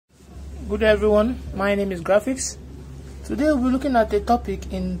Good day everyone, my name is Graphics. Today we'll be looking at a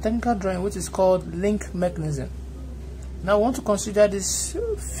topic in technical drawing which is called link mechanism. Now I want to consider this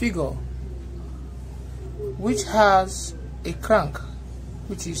figure which has a crank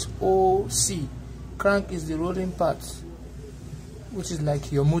which is OC. Crank is the rolling part which is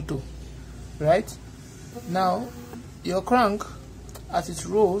like your motor, right? Now your crank, as it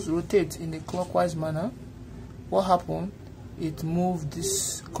rotates in a clockwise manner, what happens? It moves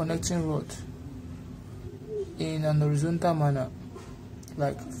this connecting rod in an horizontal manner,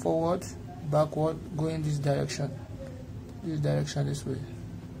 like forward, backward, going this direction, this way,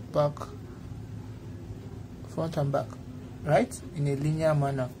 back, front and back, right, in a linear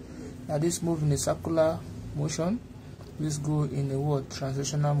manner. Now this move in a circular motion, this go in a what?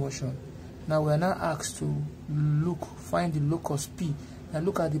 Translational motion. Now we are now asked to find the locus P, and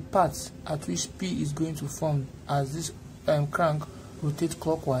look at the paths at which P is going to form as this crank rotates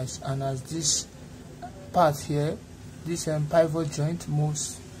clockwise, and as this part here, this pivot joint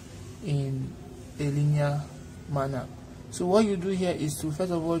moves in a linear manner. So what you do here is to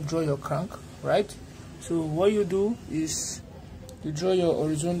first of all draw your crank, right? So what you do is you draw your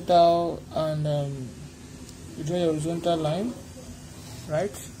horizontal and line,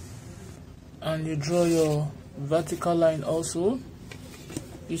 right? And you draw your vertical line also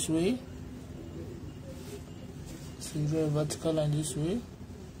this way. So you draw a vertical line this way,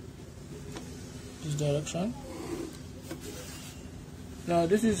 this direction. Now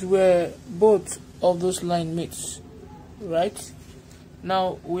this is where both of those lines meet, right?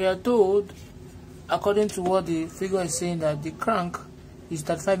 Now we are told, according to what the figure is saying, that the crank is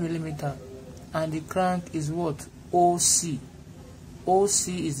 35mm and the crank is what? OC. OC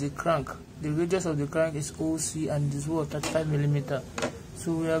is the crank. The radius of the crank is OC and it is what? 35mm.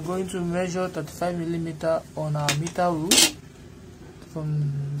 So we are going to measure 35mm on our meter rule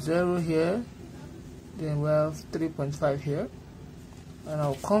from 0 here, then we have 3.5 here, and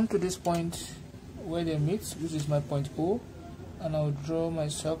I'll come to this point where they meet, which is my point O, and I'll draw my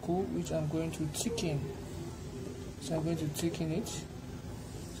circle which I'm going to tick in. So I'm going to tick in it.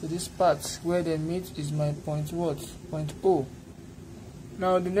 So this part where they meet is my point what? Point O.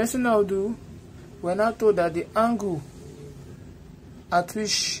 Now the next thing I'll do, we're now told that the angle at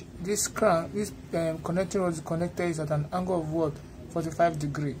which this crank, this connecting rod is connected, is at an angle of what? 45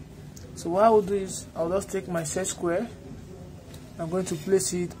 degrees. So what I will do is I'll just take my set square, I'm going to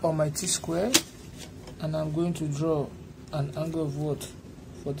place it on my T square, and I'm going to draw an angle of what?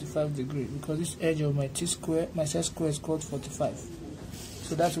 45 degrees, because this edge of my T square, my set square, is called 45.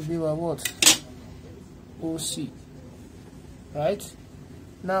 So that will be my what? OC. Right?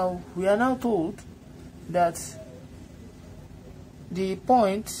 Now we are now told that the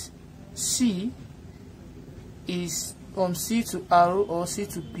point C is from C to R or C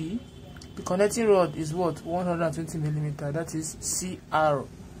to P. The connecting rod is what? 120mm. That is CR,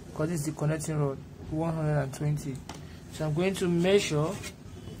 because this is the connecting rod, 120. So I'm going to measure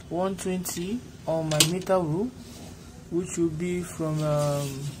 120 on my meter rule, which will be from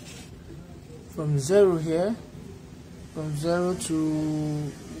 0 here, from 0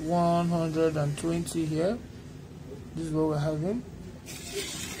 to 120 here. This is what we're having,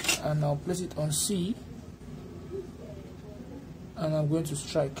 and I'll place it on C, and I'm going to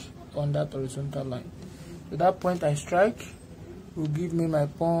strike on that horizontal line. So that point I strike will give me my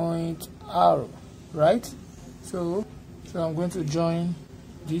point R, right? So I'm going to join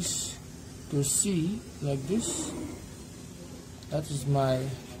this to C like this. That is my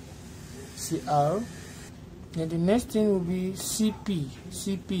CR. Then the next thing will be CP.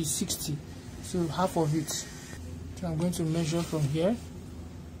 CP is 60, so half of it. So I'm going to measure from here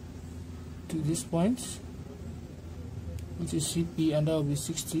to this point, which is CP, and that will be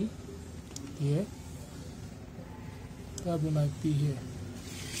 60 here. That will be my P here.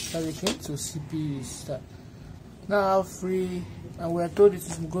 Okay, so CP is that. Now I have free, and we are told it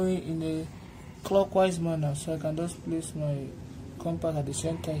is going in a clockwise manner, so I can just place my compass at the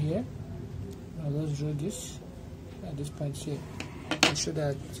center here. I'll just draw this at this point here. Make sure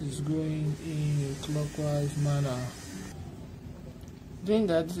that it is going in a clockwise manner. Doing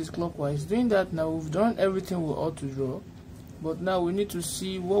that, this is clockwise. Doing that, now we've done everything we ought to draw, but now we need to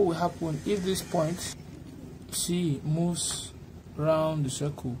see what will happen if this point C moves around the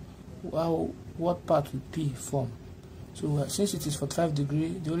circle. What part will P form? So since it is 45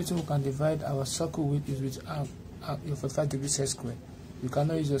 degrees, the only thing we can divide our circle with is with your 45 degree set square. You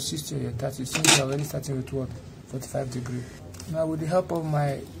cannot use your 60 or your 30 since you're already starting with what? 45 degrees. Now with the help of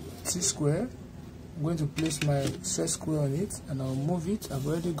my T square, I'm going to place my set square on it, and I'll move it. I've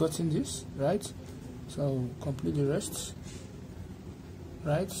already gotten this, right? So I'll complete the rest,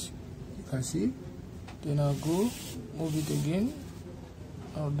 right? You can see. Then I'll go move it again.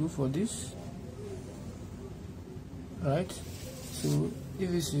 I'll do for this, right? So if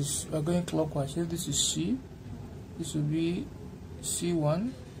this is, we're going clockwise. If this is C, this will be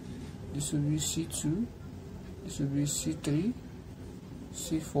C1, this will be C2, this will be C3,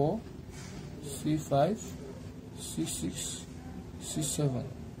 C4, C5, C6, C7,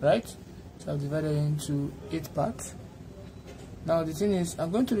 right? So I've divided it into 8 parts. Now the thing is, I'm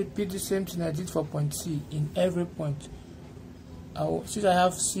going to repeat the same thing I did for point C in every point. Since I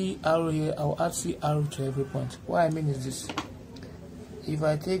have C arrow here, I will add C arrow to every point. What I mean is this: if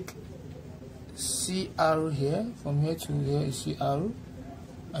I take C arrow here, from here to here is C arrow,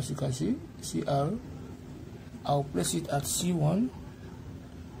 as you can see, C arrow, I'll place it at C1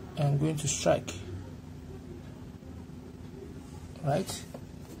 and I'm going to strike, right?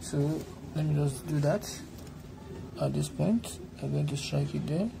 So let me just do that. At this point, I'm going to strike it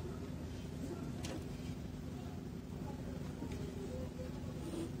there.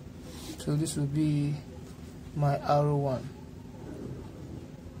 So this will be my arrow 1,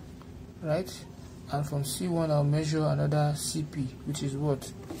 right? And from C1 I'll measure another CP, which is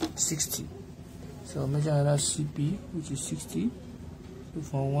what? 60. So I'll measure another CP, which is 60. So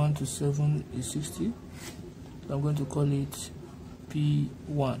from 1 to 7 is 60. So I'm going to call it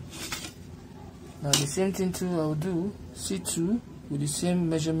P1. Now the same thing too I'll do C2 with the same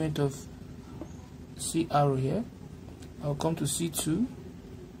measurement of C arrow here. I'll come to C2.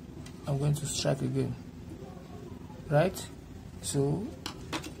 I'm going to strike again, right? So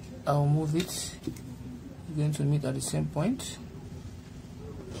I'll move it. We're going to meet at the same point.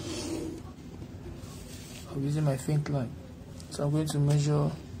 I'm using my faint line, so I'm going to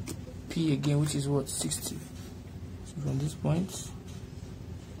measure P again, which is what? 60. So from this point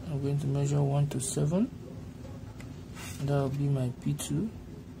I'm going to measure 1 to 7, and that will be my P2.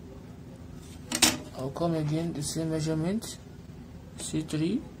 I'll come again, the same measurement,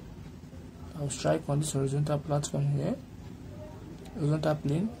 C3. I'll strike on this horizontal platform here, horizontal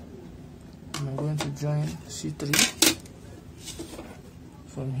plane, and I'm going to join C3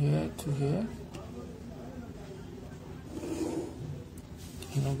 from here to here,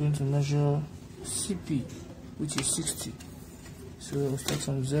 and I'm going to measure CP, which is 60. So I'll start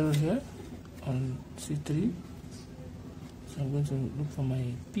from 0 here on C3. So I'm going to look for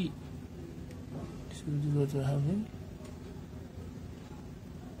my P. So this is what we're having.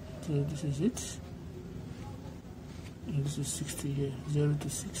 So this is it, and this is 60 here. 0 to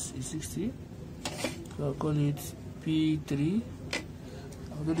 6 is 60. So I'll call it P3.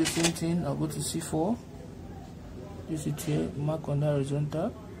 I'll do the same thing. I'll go to C4. This is here, mark on the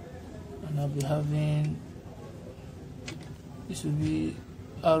horizontal, and I'll be having, this will be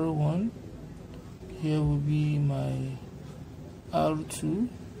arrow 1. Here will be my arrow 2,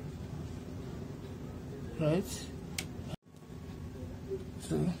 right?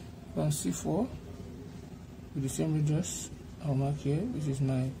 So on C4 with the same radius, I'll mark here. This is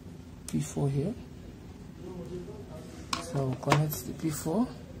my P4 here. So I'll connect the P4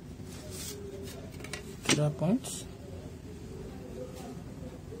 to that point.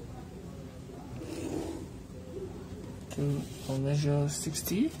 So I'll measure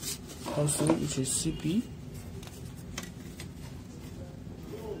 60 also, which is CP.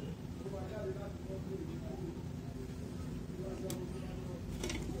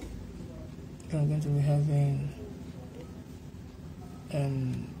 I'm going to be having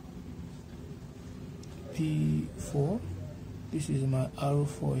P4. This is my arrow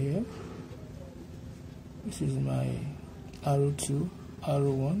 4 here. This is my arrow 2,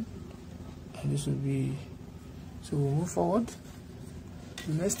 arrow 1, and this will be. So we'll move forward.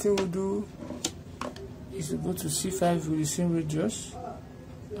 The next thing we'll do is to go to C5 with the same radius,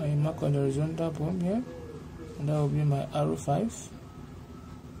 and you mark on the horizontal bone here, and that will be my arrow 5.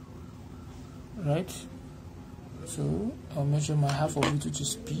 Right, so I'll measure my half of it, which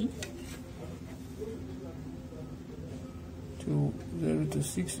is P. To 0 to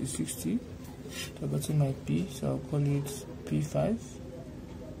 6 is 60. So I've gotten my P, so I'll call it P5.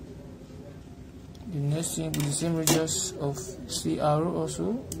 The next thing with the same radius of C arrow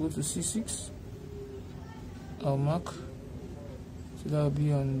also, go to C6. I'll mark, so that will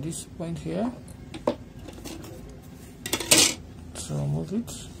be on this point here. So I'll move it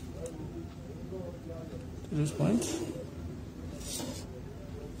to this point.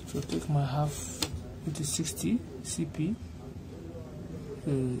 So take my half, which is 60 CP.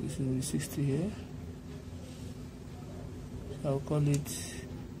 This will be 60 here. So I'll call it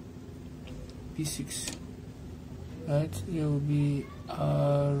P6. Right, here will be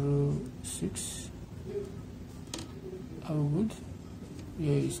R6. Arrow good.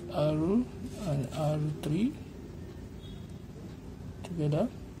 here is arrow and arrow 3 together.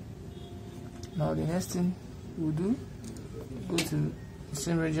 Now the next thing we'll do, go to the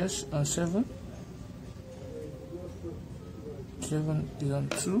same radius on 7. 7 is on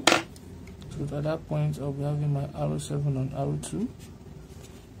 2, so at that point I'll be having my arrow 7 on arrow 2.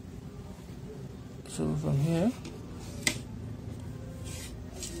 So from here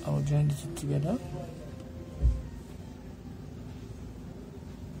I'll join the two together.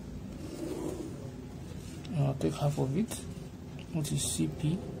 And I'll take half of it, which is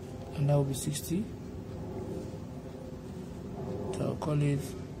CP, and that will be 60. So I'll call it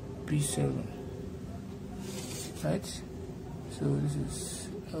P7. Right? So this is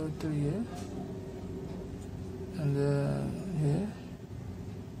L3 here, and here,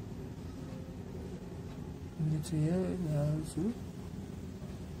 L2.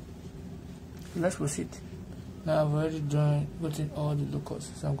 Let's proceed. Now I've already gotten all the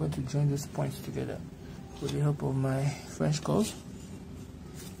locus, so I'm going to join those points together with the help of my French curve.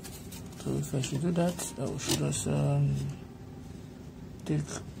 So if I should do that, I should just take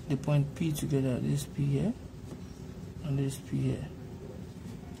the point P together, this P here and this P here.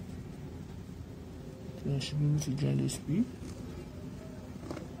 So I should be able to join this P,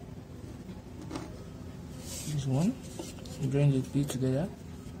 this one, and join the P together,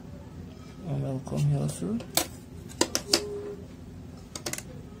 and I'll come here also.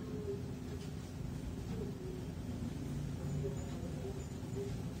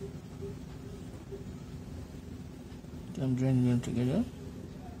 I'm joining them together.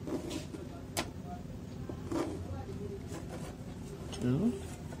 2.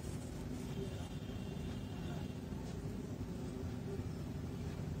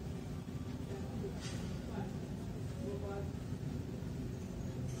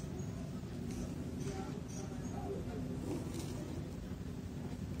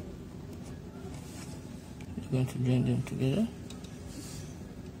 I'm going to join them together.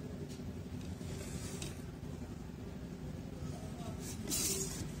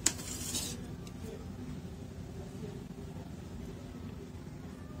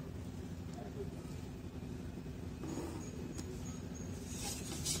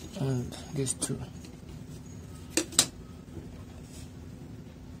 And these two.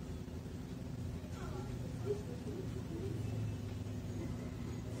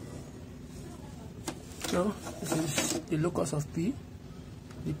 So this is the locus of P,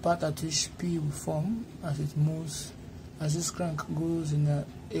 the part at which P will form as it moves, as this crank goes in a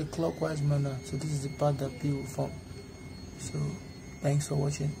clockwise manner. So this is the part that P will form. So thanks for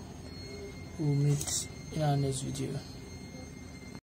watching. We'll meet in our next video.